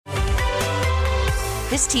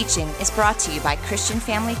This teaching is brought to you by Christian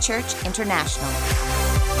Family Church International.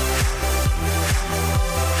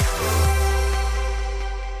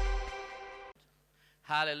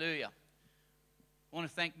 Hallelujah. I want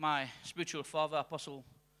to thank my spiritual father, Apostle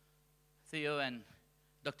Theo, and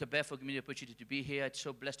Dr. Beth for giving me the opportunity to be here. It's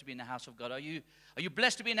so blessed to be in the house of God. Are you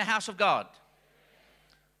blessed to be in the house of God?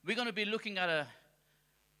 We're going to be looking at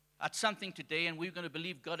something today, and we're going to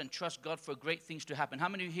believe God and trust God for great things to happen. How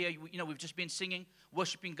many of you here, we've just been singing,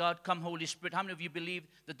 worshiping God, come Holy Spirit. How many of you believe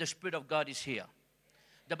that the Spirit of God is here?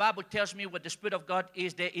 The Bible tells me what the Spirit of God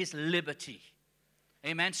is, there is liberty.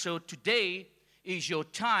 Amen. So today is your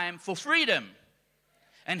time for freedom.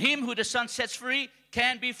 And him who the Son sets free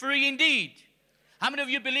can be free indeed. How many of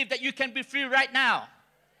you believe that you can be free right now?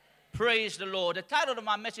 Praise the Lord. The title of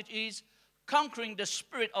my message is Conquering the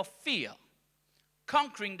Spirit of Fear.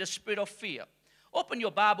 Conquering the spirit of fear. Open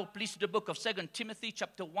your Bible, please, to the book of 2 Timothy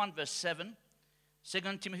chapter 1, verse 7. 2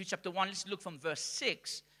 Timothy chapter 1, let's look from verse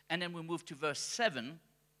 6, and then we'll move to verse 7.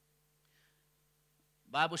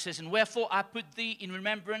 The Bible says, "And wherefore I put thee in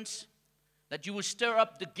remembrance, that you will stir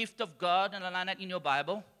up the gift of God," and align that in your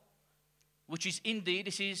Bible, "which is in thee."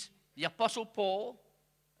 This is the Apostle Paul,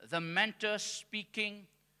 the mentor, speaking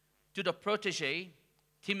to the protege,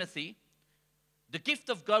 Timothy. "The gift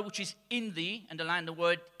of God which is in thee," underline the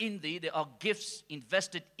word in thee. There are gifts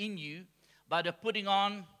invested in you by the putting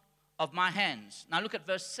on of my hands. Now look at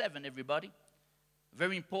verse 7, everybody.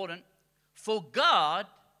 Very important. "For God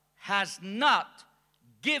has not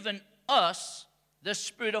given us the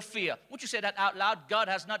spirit of fear." Won't you say that out loud? God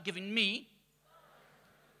has not given me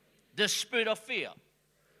the spirit of fear.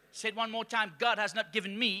 Say it one more time. God has not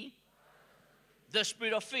given me the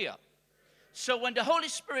spirit of fear. So when the Holy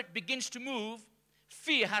Spirit begins to move,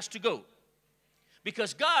 fear has to go.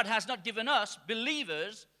 Because God has not given us,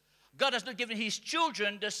 believers, God has not given his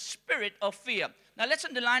children the spirit of fear. Now let's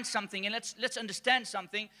underline something, and let's understand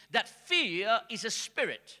something, that fear is a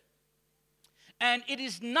spirit. And it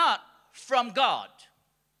is not from God.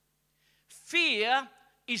 Fear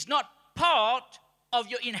is not part of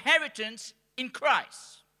your inheritance in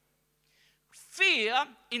Christ. Fear,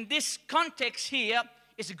 in this context here,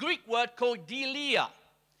 is a Greek word called delia.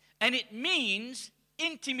 And it means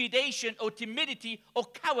intimidation or timidity or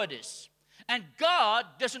cowardice. And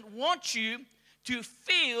God doesn't want you to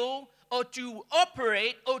feel or to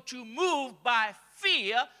operate or to move by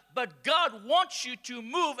fear, but God wants you to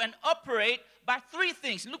move and operate by three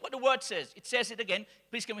things. Look what the word says. It says it again.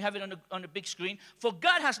 Please, can we have it on the big screen? "For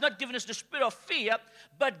God has not given us the spirit of fear,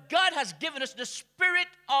 but God has given us the spirit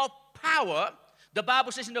of power." The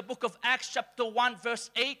Bible says in the book of Acts chapter 1 verse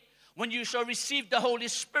 8, "When you shall receive the Holy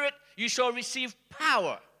Spirit, you shall receive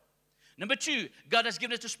power." Number 2, God has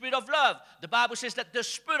given us the spirit of love. The Bible says that the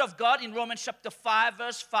Spirit of God in Romans chapter 5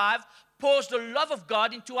 verse 5 pours the love of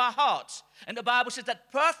God into our hearts. And the Bible says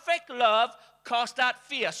that perfect love casts out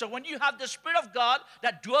fear. So when you have the Spirit of God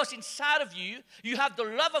that dwells inside of you, you have the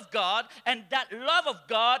love of God, and that love of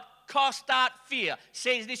God casts out fear.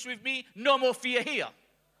 Say this with me: no more fear here.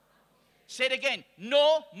 Say it again: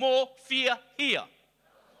 no more fear here.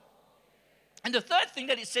 And the third thing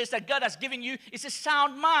that it says that God has given you is a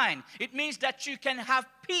sound mind. It means that you can have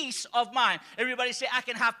peace of mind. Everybody say, "I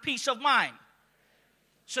can have peace of mind."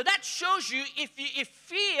 So that shows you if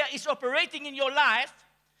fear is operating in your life,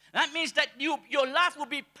 that means that your life will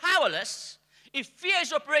be powerless. If fear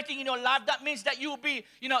is operating in your life, that means that you will be,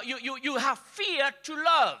 you have fear to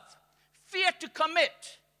love, fear to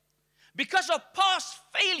commit. Because of past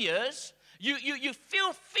failures, you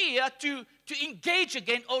feel fear to engage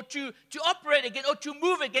again, or to operate again, or to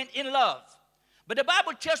move again in love. But the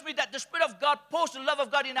Bible tells me that the Spirit of God pours the love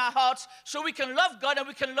of God in our hearts so we can love God and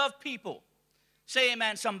we can love people. Say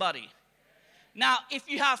amen, somebody. Now, if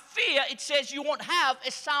you have fear, it says you won't have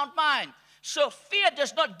a sound mind. So fear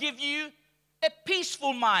does not give you a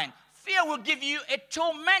peaceful mind. Fear will give you a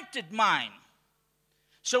tormented mind.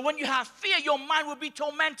 So when you have fear, your mind will be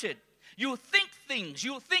tormented. You think things,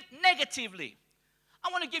 you think negatively. I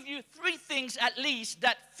want to give you 3 things at least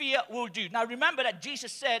that fear will do. Now remember that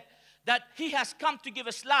Jesus said that he has come to give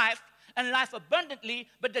us life and life abundantly,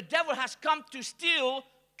 but the devil has come to steal,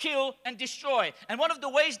 kill, and destroy. And one of the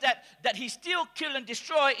ways that he steal, kill, and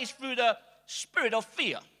destroy is through the spirit of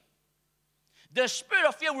fear. The spirit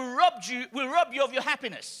of fear will rob you of your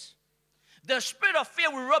happiness. The spirit of fear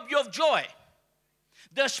will rob you of joy.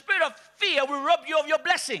 The spirit of fear will rob you of your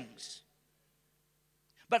blessings.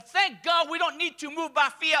 But thank God we don't need to move by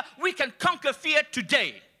fear. We can conquer fear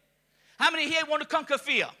today. How many here want to conquer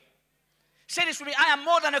fear? Say this with me: I am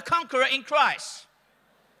more than a conqueror in Christ.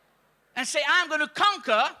 And say, I'm going to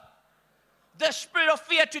conquer the spirit of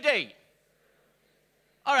fear today.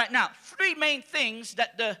 All right, now, three main things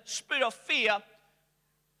that the spirit of fear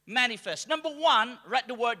manifests. Number one, write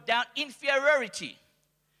the word down, inferiority.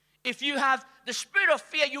 If you have the spirit of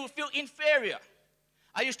fear, you will feel inferior.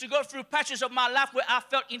 I used to go through patches of my life where I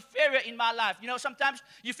felt inferior in my life. You know, sometimes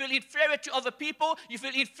you feel inferior to other people, you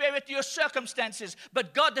feel inferior to your circumstances.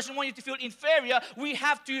 But God doesn't want you to feel inferior. We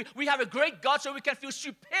have a great God so we can feel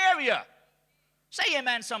superior. Say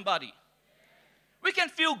amen, somebody. We can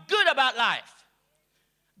feel good about life.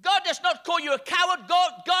 God does not call you a coward.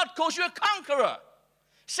 God calls you a conqueror.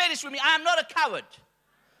 Say this with me. I am not a coward.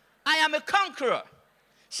 I am a conqueror.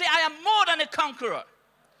 Say, I am more than a conqueror.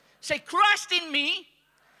 Say, Christ in me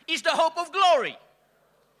is the hope of glory.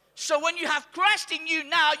 So when you have Christ in you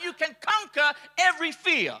now, you can conquer every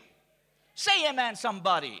fear. Say amen,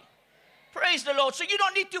 somebody. Praise the Lord. So you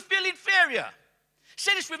don't need to feel inferior.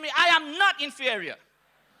 Say this with me. I am not inferior.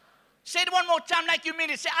 Say it one more time like you mean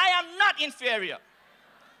it. Say, I am not inferior.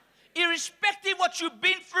 Irrespective what you've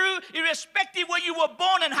been through, irrespective where you were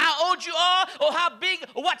born and how old you are, or how big,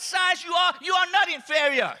 or what size you are not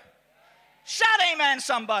inferior. Shout amen,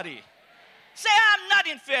 somebody. Say, I'm not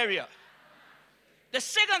inferior. The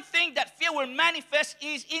second thing that fear will manifest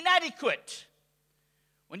is inadequate.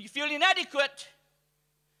 When you feel inadequate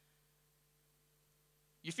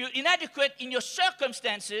in your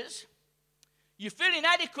circumstances. You feel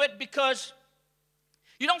inadequate because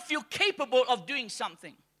you don't feel capable of doing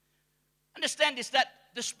something. Understand this, that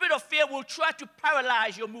the spirit of fear will try to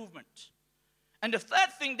paralyze your movement. And the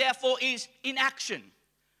third thing, therefore, is inaction.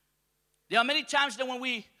 There are many times that when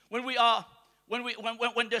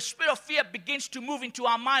the spirit of fear begins to move into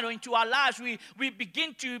our mind or into our lives, we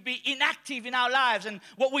begin to be inactive in our lives. And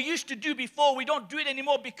what we used to do before, we don't do it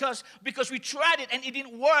anymore because we tried it and it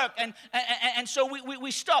didn't work. And so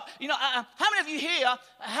we stop. You know, how many of you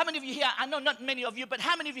here, I know not many of you, but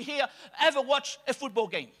how many of you here ever watch a football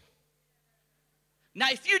game? Now,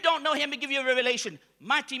 if you don't know him, let me give you a revelation.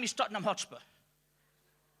 My team is Tottenham Hotspur.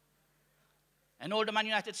 And all the Man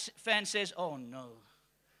United fan says, oh no.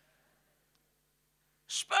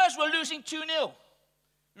 Spurs were losing 2-0.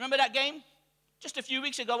 Remember that game? Just a few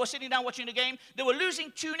weeks ago, I was sitting down watching the game. They were losing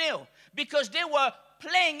 2-0 because they were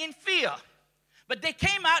playing in fear. But they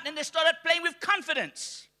came out and they started playing with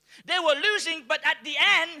confidence. They were losing, but at the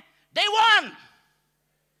end, they won.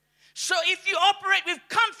 So if you operate with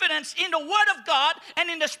confidence in the Word of God and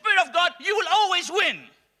in the Spirit of God, you will always win.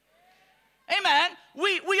 Amen.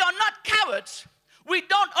 We are not cowards. We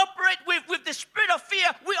don't operate with the spirit of fear.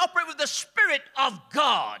 We operate with the Spirit of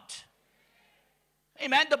God.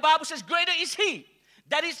 Amen. The Bible says, greater is He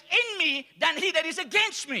that is in me than he that is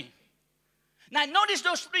against me. Now notice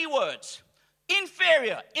those three words.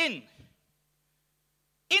 Inferior, in.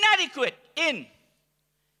 Inadequate, in.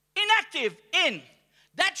 Inactive, in.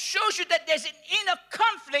 That shows you that there's an inner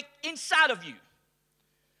conflict inside of you.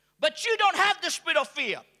 But you don't have the spirit of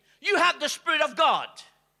fear. You have the Spirit of God.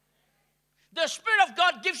 The Spirit of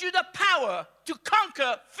God gives you the power to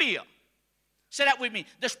conquer fear. Say that with me.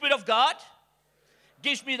 The Spirit of God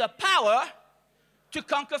gives me the power to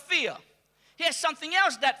conquer fear. Here's something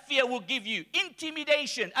else that fear will give you.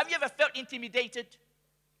 Intimidation. Have you ever felt intimidated?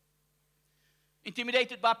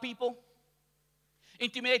 Intimidated by people?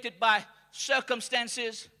 Intimidated by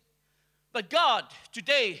circumstances? But God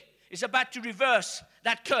today is about to reverse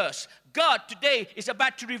that curse. God today is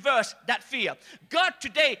about to reverse that fear. God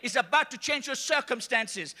today is about to change your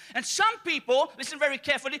circumstances. And some people, listen very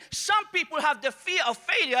carefully, some people have the fear of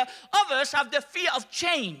failure, others have the fear of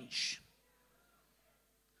change.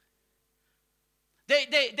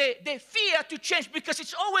 They fear to change because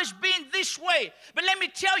it's always been this way. But let me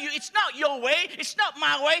tell you, it's not your way, it's not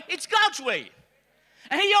my way, it's God's way.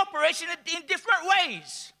 And He operates in different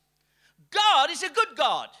ways. God is a good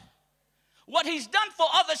God. What He's done for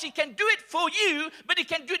others, He can do it for you, but He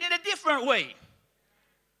can do it in a different way.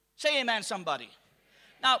 Say amen, somebody.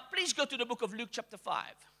 Now, please go to the book of Luke chapter 5. I'm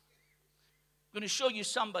going to show you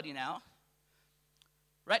somebody now.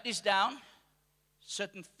 Write this down.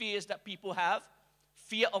 Certain fears that people have.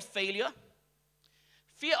 Fear of failure.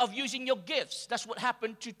 Fear of using your gifts. That's what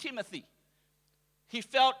happened to Timothy. He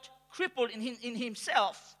felt crippled in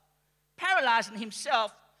himself, paralyzed in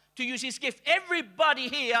himself, to use his gift. Everybody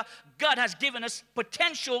here, God has given us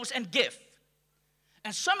potentials and gift.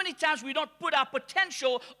 And so many times we don't put our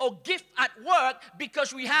potential or gift at work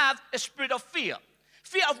because we have a spirit of fear.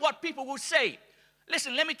 Fear of what people will say.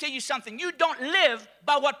 Listen, let me tell you something. You don't live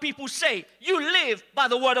by what people say. You live by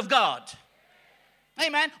the Word of God.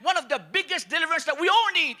 Amen. One of the biggest deliverance that we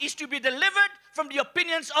all need is to be delivered from the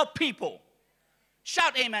opinions of people.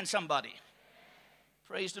 Shout amen, somebody.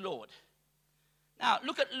 Praise the Lord. Now,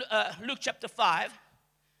 look at Luke chapter 5.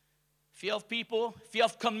 Fear of people, fear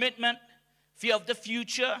of commitment, fear of the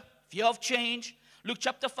future, fear of change. Luke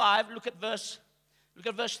chapter 5, look at verse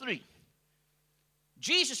 3.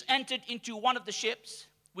 Jesus entered into one of the ships,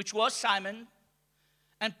 which was Simon,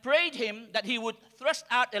 and prayed him that he would thrust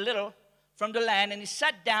out a little from the land, and he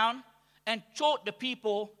sat down and taught the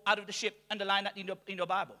people out of the ship. Underline that in your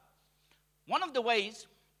Bible. One of the ways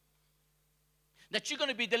that you're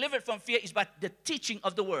going to be delivered from fear is by the teaching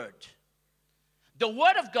of the Word. The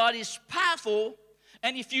Word of God is powerful,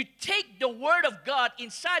 and if you take the Word of God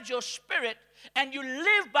inside your spirit and you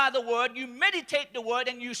live by the Word, you meditate the Word,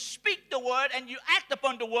 and you speak the Word, and you act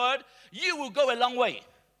upon the Word, you will go a long way.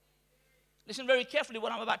 Listen very carefully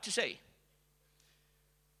what I'm about to say.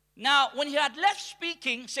 Now, when he had left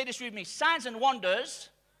speaking, say this with me, signs and wonders,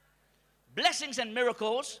 blessings and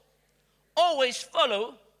miracles always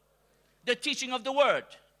follow the teaching of the Word.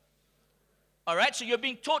 All right, so you're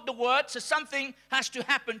being taught the Word, so something has to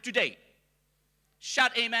happen today.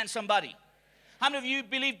 Shout amen, somebody. How many of you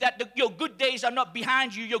believe that your good days are not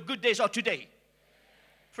behind you, your good days are today?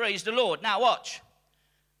 Praise the Lord. Now watch.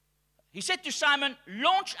 He said to Simon,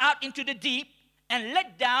 launch out into the deep and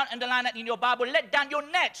let down, underline that in your Bible, let down your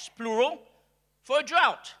nets, plural, for a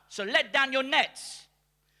drought. So let down your nets.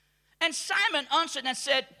 And Simon answered and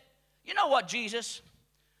said, you know what, Jesus?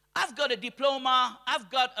 I've got a diploma, I've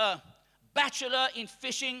got a bachelor in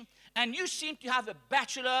fishing, and you seem to have a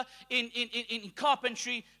bachelor in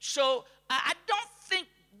carpentry, so I don't think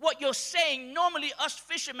what you're saying. Normally us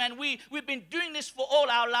fishermen, we've been doing this for all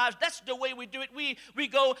our lives. That's the way we do it. We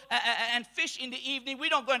go and fish in the evening. We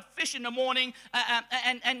don't go and fish in the morning.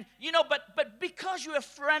 And you know, but because you're a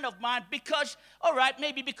friend of mine, because, all right,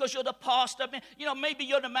 maybe because you're the pastor, you know, maybe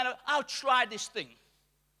you're the man, I'll try this thing.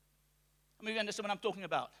 How many of you understand what I'm talking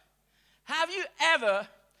about? Have you ever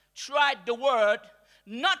tried the Word,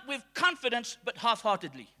 not with confidence, but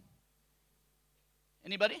half-heartedly?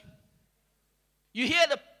 Anybody? You hear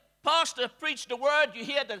the pastor preach the Word, you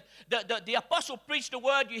hear the apostle preach the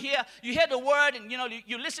Word, you hear the Word, and you know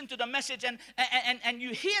you listen to the message, and you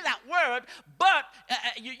hear that Word, but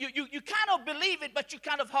you kind of believe it, but you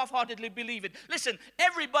kind of half-heartedly believe it. Listen,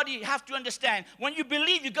 everybody have to understand, when you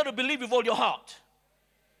believe, you got to believe with all your heart.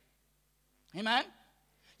 Amen?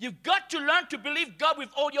 You've got to learn to believe God with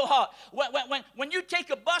all your heart. When you take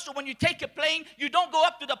a bus or when you take a plane, you don't go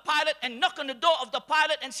up to the pilot and knock on the door of the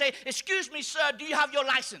pilot and say, excuse me, sir, do you have your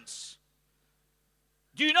license?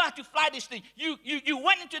 Do you know how to fly this thing? You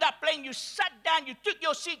went into that plane, you sat down, you took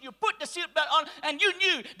your seat, you put the seatbelt on, and you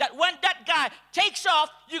knew that when that guy takes off,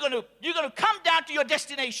 you're gonna come down to your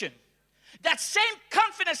destination. That same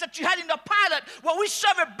confidence that you had in the pilot, well, we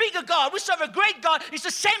serve a bigger God, we serve a great God, it's the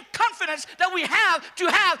same confidence that we have to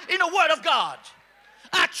have in the Word of God.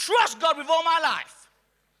 I trust God with all my life.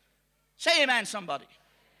 Say amen, somebody.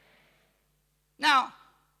 Now,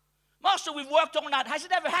 Master, we've worked all night. Has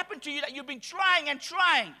it ever happened to you that you've been trying and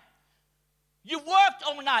trying? You've worked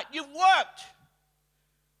all night, you've worked.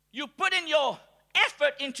 You put in your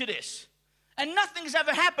effort into this. And nothing's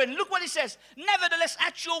ever happened. Look what he says. Nevertheless,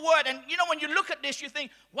 at your word. And you know, when you look at this, you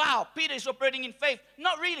think, wow, Peter is operating in faith.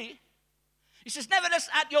 Not really. He says, nevertheless,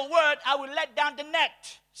 at your word, I will let down the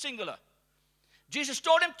net, singular. Jesus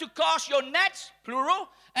told him to cast your nets, plural,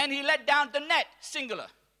 and he let down the net, singular.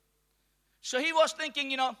 So he was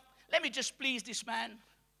thinking, you know, let me just please this man.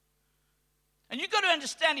 And you've got to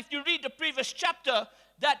understand, if you read the previous chapter,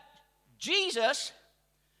 that Jesus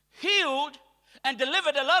healed and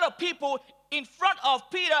delivered a lot of people in front of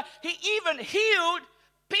Peter. He even healed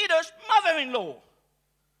Peter's mother-in-law.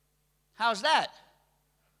 How's that?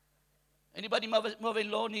 Anybody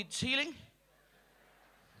mother-in-law needs healing?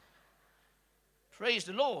 Praise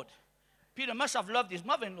the Lord. Peter must have loved his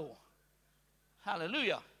mother-in-law.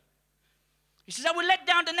 Hallelujah. He says, I will let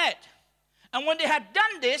down the net. And when they had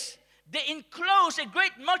done this, they enclosed a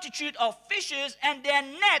great multitude of fishes, and their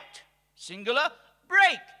net, singular,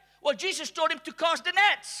 break. Well, Jesus told him to cast the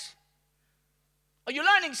nets. Are you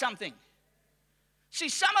learning something? See,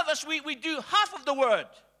 some of us, we do half of the Word.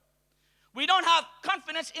 We don't have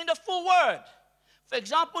confidence in the full Word. For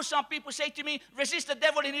example, some people say to me, resist the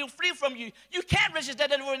devil and he will flee from you. You can't resist the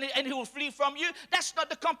devil and he will flee from you. That's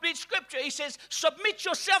not the complete scripture. He says, submit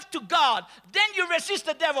yourself to God. Then you resist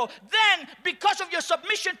the devil. Then, because of your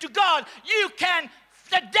submission to God,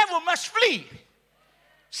 the devil must flee.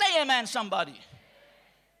 Say amen, somebody.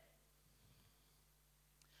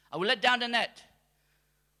 I will let down the net.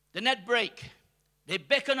 The net break. They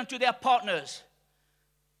beckon unto their partners.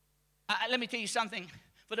 Let me tell you something.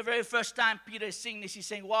 For the very first time, Peter is seeing this. He's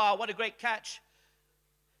saying, wow, what a great catch.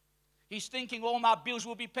 He's thinking all my bills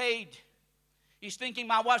will be paid. He's thinking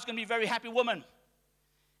my wife's going to be a very happy woman.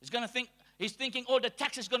 He's thinking, oh, the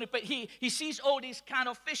tax is going to pay. He sees all these kind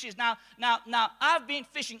of fishes. Now, I've been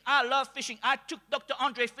fishing. I love fishing. I took Dr.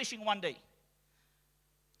 Andre fishing one day.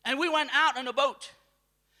 And we went out on a boat.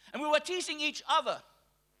 And we were teasing each other.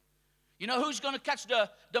 You know, who's going to catch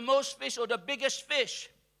the most fish or the biggest fish?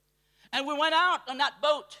 And we went out on that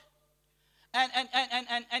boat.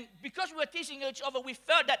 And because we were teasing each other, we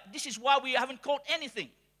felt that this is why we haven't caught anything.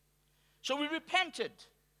 So we repented.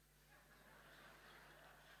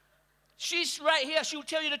 She's right here. She'll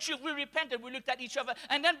tell you the truth. We repented. We looked at each other.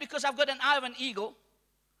 And then because I've got an eye of an eagle,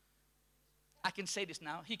 I can say this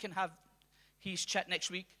now. He can have his chat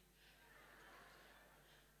next week.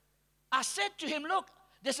 I said to him, look,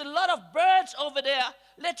 there's a lot of birds over there.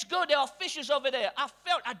 Let's go. There are fishes over there.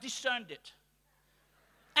 I discerned it.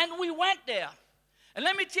 And we went there. And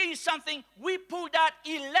let me tell you something. We pulled out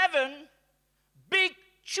 11 big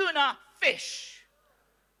tuna fish.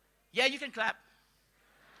 Yeah, you can clap.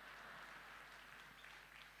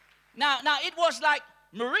 Now it was like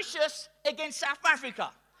Mauritius against South Africa.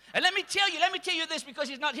 And let me tell you this, because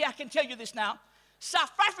he's not here, I can tell you this now.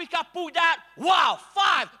 South Africa pulled out,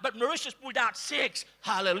 5, but Mauritius pulled out 6.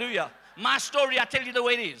 Hallelujah. My story, I tell you the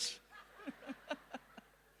way it is.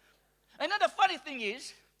 Another funny thing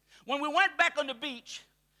is, when we went back on the beach,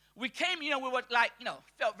 we came, we were like,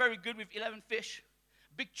 felt very good with 11 fish,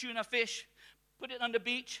 big tuna fish, put it on the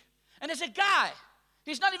beach. And there's a guy,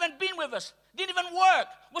 he's not even been with us, didn't even work,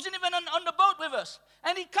 wasn't even on the boat with us.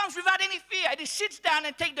 And he comes without any fear, and he sits down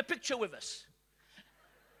and takes the picture with us.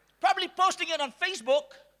 Probably posting it on Facebook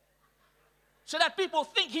so that people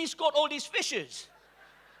think he's caught all these fishes.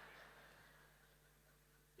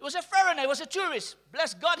 He was a foreigner, he was a tourist.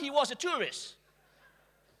 Bless God, he was a tourist.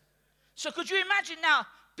 So could you imagine now,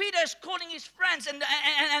 Peter is calling his friends,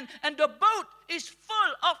 and the boat is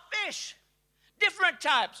full of fish. Different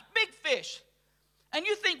types, big fish. And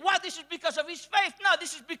you think, wow, this is because of his faith. No,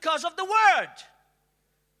 this is because of the word.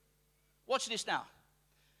 Watch this now.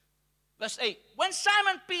 Verse 8. When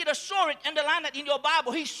Simon Peter saw it, underline that in your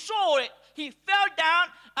Bible, he saw it. He fell down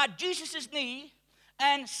at Jesus' knee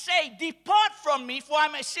and said, depart from me, for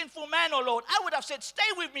I'm a sinful man, O Lord. I would have said, stay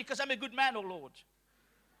with me because I'm a good man, O Lord.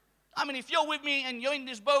 I mean, if you're with me and you're in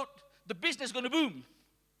this boat, the business is going to boom.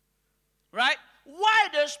 Right? Why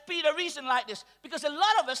does Peter reason like this? Because a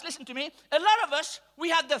lot of us, listen to me, we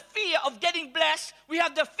have the fear of getting blessed. We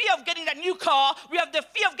have the fear of getting that new car. We have the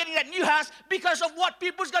fear of getting that new house because of what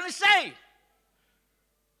people's going to say.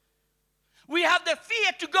 We have the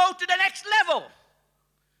fear to go to the next level.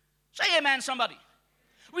 Say amen, somebody.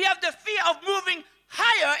 We have the fear of moving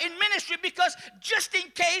higher in ministry because just in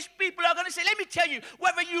case people are going to say, let me tell you,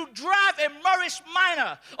 whether you drive a Morris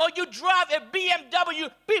Minor or you drive a BMW,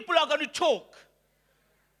 people are going to talk.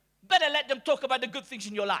 Better let them talk about the good things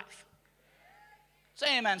in your life.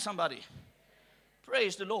 Say amen, somebody.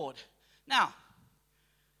 Praise the Lord. Now,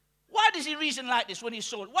 why does he reason like this when he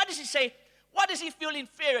saw it? Why does he say, why does he feel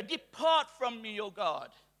inferior? Depart from me, O God.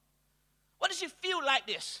 Why does he feel like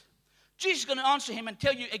this? Jesus is going to answer him and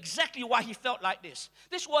tell you exactly why he felt like this.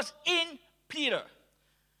 This was in Peter.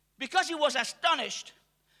 Because he was astonished,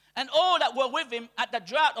 and all that were with him at the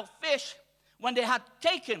draught of fish when they had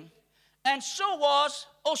taken, and so was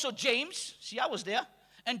also James, see, I was there,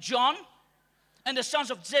 and John, and the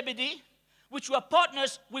sons of Zebedee, which were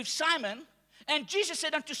partners with Simon. And Jesus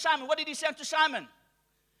said unto Simon, what did he say unto Simon?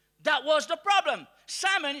 That was the problem.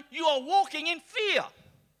 Simon, you are walking in fear.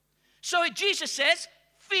 So Jesus says,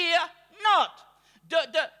 fear not.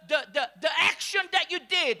 The action that you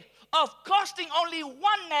did of casting only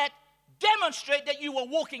one net demonstrate that you were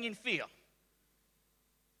walking in fear.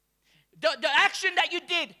 The action that you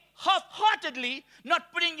did half-heartedly,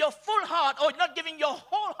 not putting your full heart or not giving your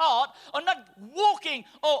whole heart or not walking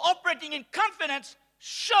or operating in confidence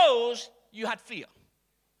shows you had fear.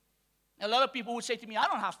 A lot of people would say to me, I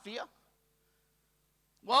don't have fear.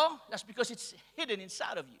 Well, that's because it's hidden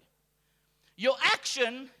inside of you. Your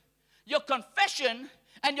action, your confession,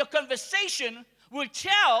 and your conversation will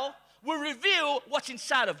reveal what's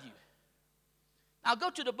inside of you. Now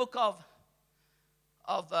go to the book of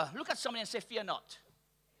look at somebody and say, fear not.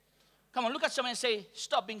 Come on, look at somebody and say,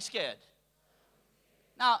 stop being scared.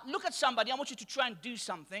 Now, look at somebody. I want you to try and do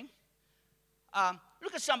something.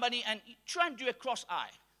 Look at somebody and try and do a cross-eye.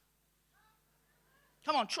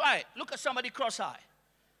 Come on, try it. Look at somebody cross-eye.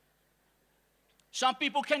 Some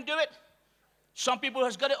people can do it. Some people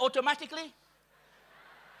has got it automatically.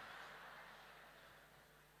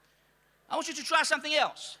 I want you to try something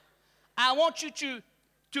else. I want you to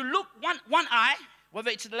look one eye, whether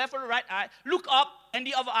it's the left or the right eye, look up, and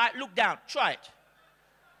the other eye, look down. Try it.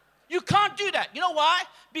 You can't do that. You know why?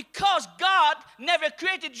 Because God never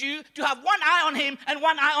created you to have one eye on him and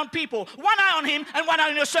one eye on people. One eye on him and one eye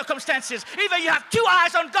on your circumstances. Either you have 2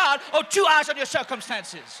 eyes on God or 2 eyes on your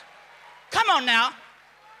circumstances. Come on now.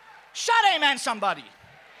 Shout amen, somebody.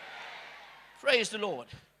 Praise the Lord.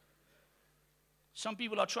 Some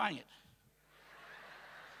people are trying it.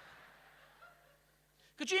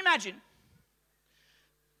 Could you imagine?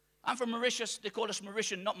 I'm from Mauritius. They call us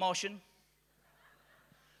Mauritian, not Martian.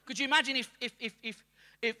 Could you imagine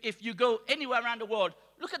if you go anywhere around the world,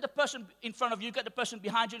 look at the person in front of you, look at the person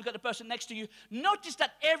behind you, look at the person next to you. Notice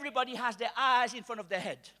that everybody has their eyes in front of their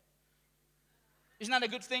head. Isn't that a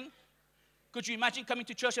good thing? Could you imagine coming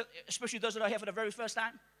to church, especially those that are here for the very first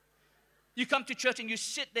time? You come to church and you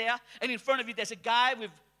sit there, and in front of you there's a guy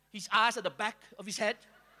with his eyes at the back of his head.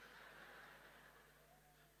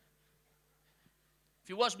 If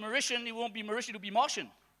he was Mauritian, he won't be Mauritian, he'll be Martian.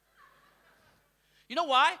 You know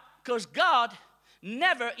why? Because God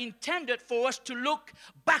never intended for us to look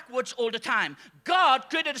backwards all the time. God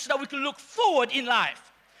created us so that we can look forward in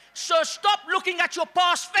life. So stop looking at your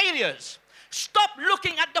past failures. Stop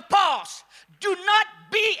looking at the past. Do not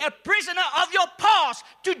be a prisoner of your past.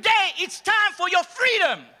 Today, it's time for your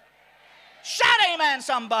freedom. Shout amen,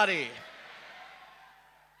 somebody.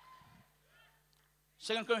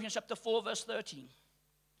 2 Corinthians chapter 4, verse 13.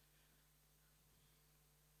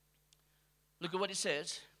 Look at what it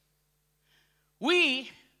says.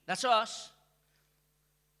 We, that's us,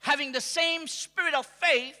 having the same spirit of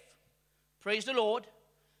faith, praise the Lord.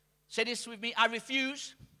 Say this with me. I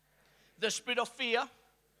refuse the spirit of fear.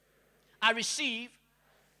 I receive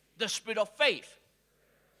the spirit of faith.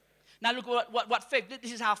 Now look what faith,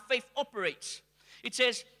 this is how faith operates. It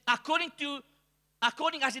says, according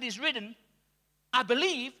as it is written, I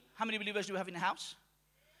believe. How many believers do we have in the house?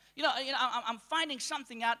 You know, I'm finding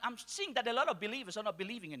something out. I'm seeing that a lot of believers are not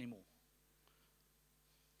believing anymore.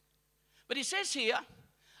 But it says here,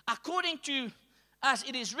 according to as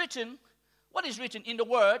it is written, what is written in the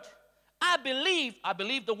word? I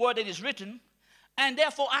believe the word that is written, and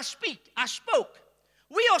therefore I speak. I spoke.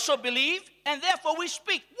 We also believe, and therefore we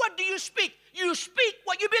speak. What do you speak? You speak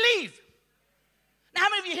what you believe. Now, how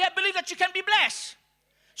many of you here believe that you can be blessed?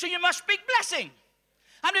 So you must speak blessing.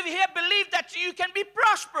 How many of you here believe that you can be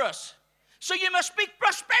prosperous? So you must speak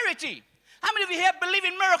prosperity. How many of you here believe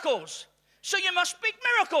in miracles? So you must speak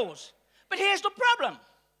miracles. But here's the problem.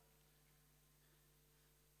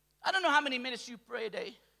 I don't know how many minutes you pray a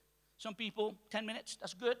day. Some people, 10 minutes,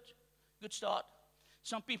 that's good. Good start.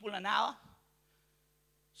 Some people an hour.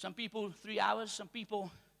 Some people 3 hours. Some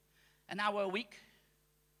people an hour a week.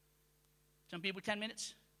 Some people 10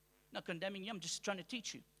 minutes. Not condemning you, I'm just trying to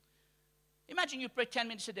teach you. Imagine you pray 10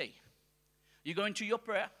 minutes a day. You go into your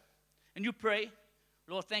prayer and you pray,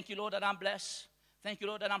 Lord, thank you, Lord, that I'm blessed. Thank you,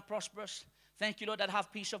 Lord, that I'm prosperous. Thank you, Lord, that I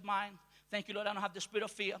have peace of mind. Thank you, Lord, I don't have the spirit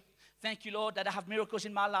of fear. Thank you, Lord, that I have miracles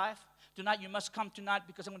in my life. Tonight, you must come tonight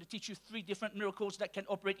because I'm going to teach you 3 different miracles that can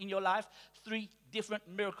operate in your life. 3 different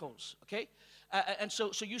miracles, okay? And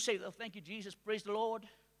so you say, oh, thank you, Jesus, praise the Lord.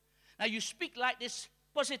 Now, you speak like this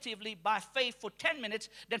positively by faith for 10 minutes,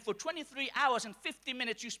 then for 23 hours and 50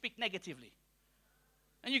 minutes, you speak negatively.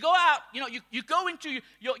 And you go out, you go into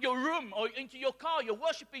your room or into your car, you're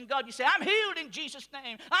worshiping God, you say, I'm healed in Jesus'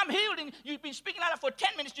 name. I'm healed. You've been speaking like that for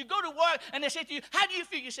 10 minutes. You go to work and they say to you, how do you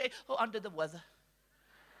feel? You say, oh, under the weather.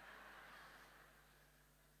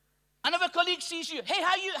 Another colleague sees you, hey,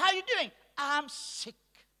 how you doing? I'm sick.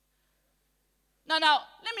 Now,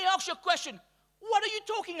 let me ask you a question. What are you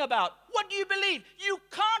talking about? What do you believe? You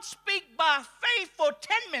can't speak by faith for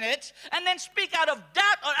 10 minutes and then speak out of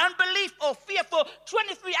doubt or unbelief or fear for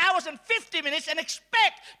 23 hours and 50 minutes and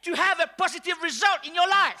expect to have a positive result in your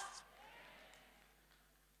life.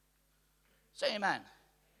 Say amen.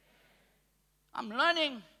 I'm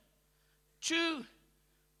learning 2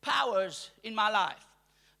 powers in my life.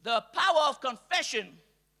 The power of confession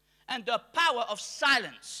and the power of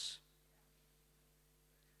silence.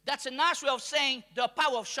 That's a nice way of saying the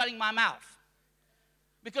power of shutting my mouth.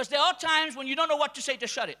 Because there are times when you don't know what to say to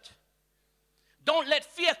shut it. Don't let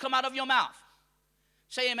fear come out of your mouth.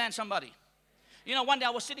 Say amen, somebody. You know, one day I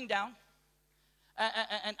was sitting down,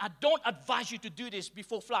 and I don't advise you to do this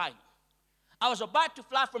before flying. I was about to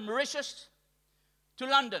fly from Mauritius to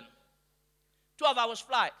London. 12 hours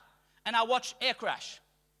flight. And I watched air crash.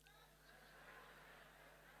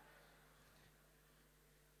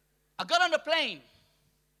 I got on the plane.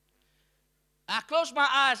 I closed my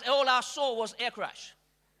eyes, and all I saw was air crash.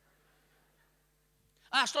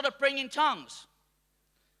 I started praying in tongues.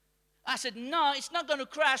 I said, no, it's not going to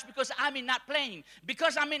crash because I'm in that plane.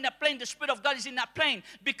 Because I'm in that plane, the Spirit of God is in that plane.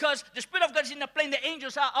 Because the Spirit of God is in that plane, the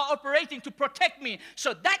angels are operating to protect me.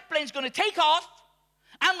 So that plane's going to take off.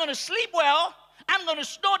 I'm going to sleep well. I'm going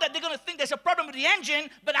to know that they're going to think there's a problem with the engine,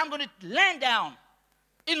 but I'm going to land down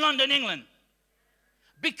in London, England.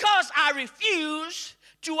 Because I refuse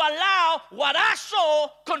to allow what I saw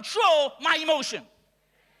control my emotion.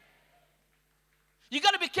 You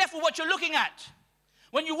got to be careful what you're looking at.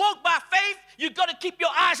 When you walk by faith, you've got to keep your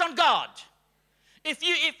eyes on God. If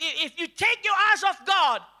you take your eyes off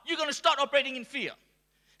God, you're going to start operating in fear.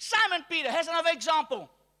 Simon Peter, here's another example.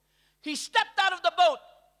 He stepped out of the boat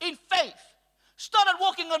in faith, started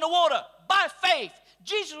walking on the water by faith.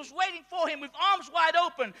 Jesus was waiting for him with arms wide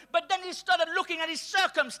open, but then he started looking at his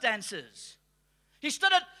circumstances. He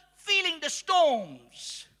started feeling the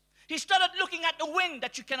storms. He started looking at the wind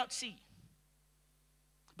that you cannot see,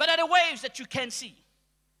 but at the waves that you can see.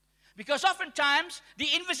 Because oftentimes, the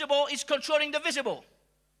invisible is controlling the visible.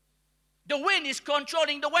 The wind is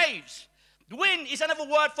controlling the waves. The wind is another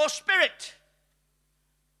word for spirit.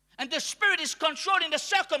 And the spirit is controlling the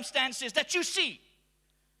circumstances that you see.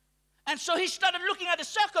 And so he started looking at the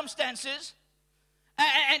circumstances.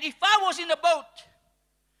 And if I was in the boat,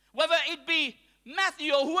 whether it be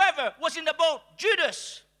Matthew or whoever was in the boat,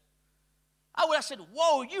 Judas, I would have said,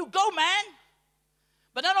 whoa, you go, man.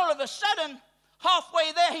 But then all of a sudden,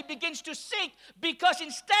 halfway there, he begins to sink because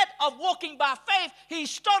instead of walking by faith, he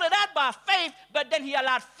started out by faith, but then he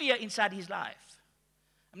allowed fear inside his life.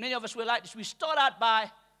 And many of us were like this. We start out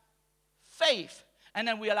by faith, and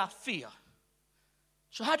then we allow fear.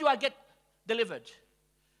 So how do I get delivered?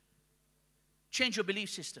 Change your belief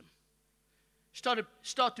system. Start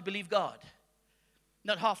to believe God.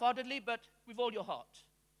 Not half-heartedly, but with all your heart.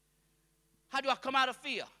 How do I come out of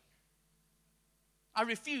fear? I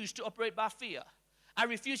refuse to operate by fear. I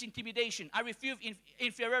refuse intimidation. I refuse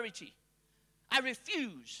inferiority. I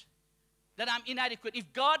refuse that I'm inadequate.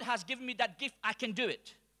 If God has given me that gift, I can do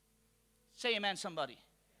it. Say amen, somebody.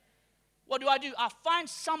 What do? I find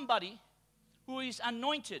somebody who is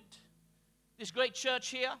anointed. This great church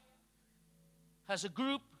here has a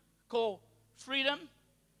group called Freedom.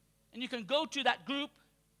 And you can go to that group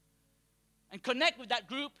and connect with that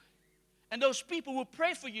group. And those people will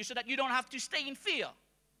pray for you so that you don't have to stay in fear.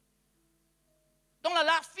 Don't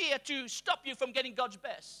allow fear to stop you from getting God's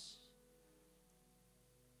best.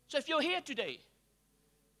 So if you're here today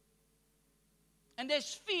and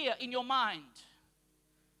there's fear in your mind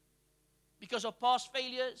because of past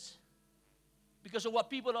failures, because of what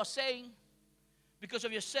people are saying, because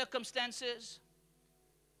of your circumstances,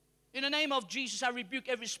 in the name of Jesus, I rebuke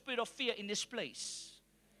every spirit of fear in this place.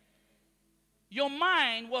 Your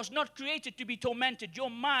mind was not created to be tormented. Your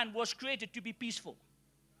mind was created to be peaceful.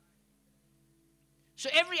 So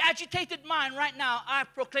every agitated mind right now, I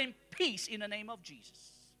proclaim peace in the name of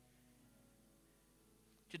Jesus.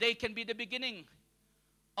 Today can be the beginning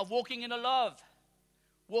of walking in a love,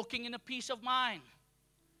 walking in a peace of mind.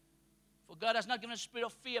 For God has not given us a spirit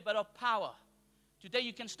of fear, but of power. Today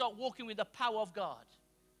you can start walking with the power of God,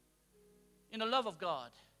 in the love of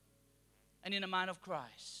God, and in the mind of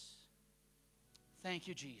Christ. Thank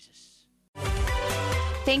you, Jesus.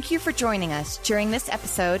 Thank you for joining us during this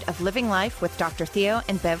episode of Living Life with Dr. Theo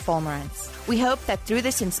and Bev Vollmerans. We hope that through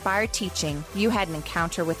this inspired teaching, you had an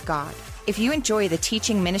encounter with God. If you enjoy the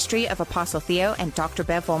teaching ministry of Apostle Theo and Dr.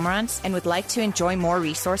 Bev Vollmerans and would like to enjoy more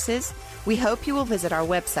resources, we hope you will visit our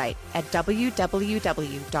website at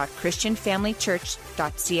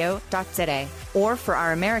www.christianfamilychurch.co.za, or for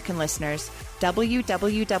our American listeners,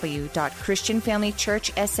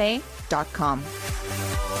 www.christianfamilychurchsa.com.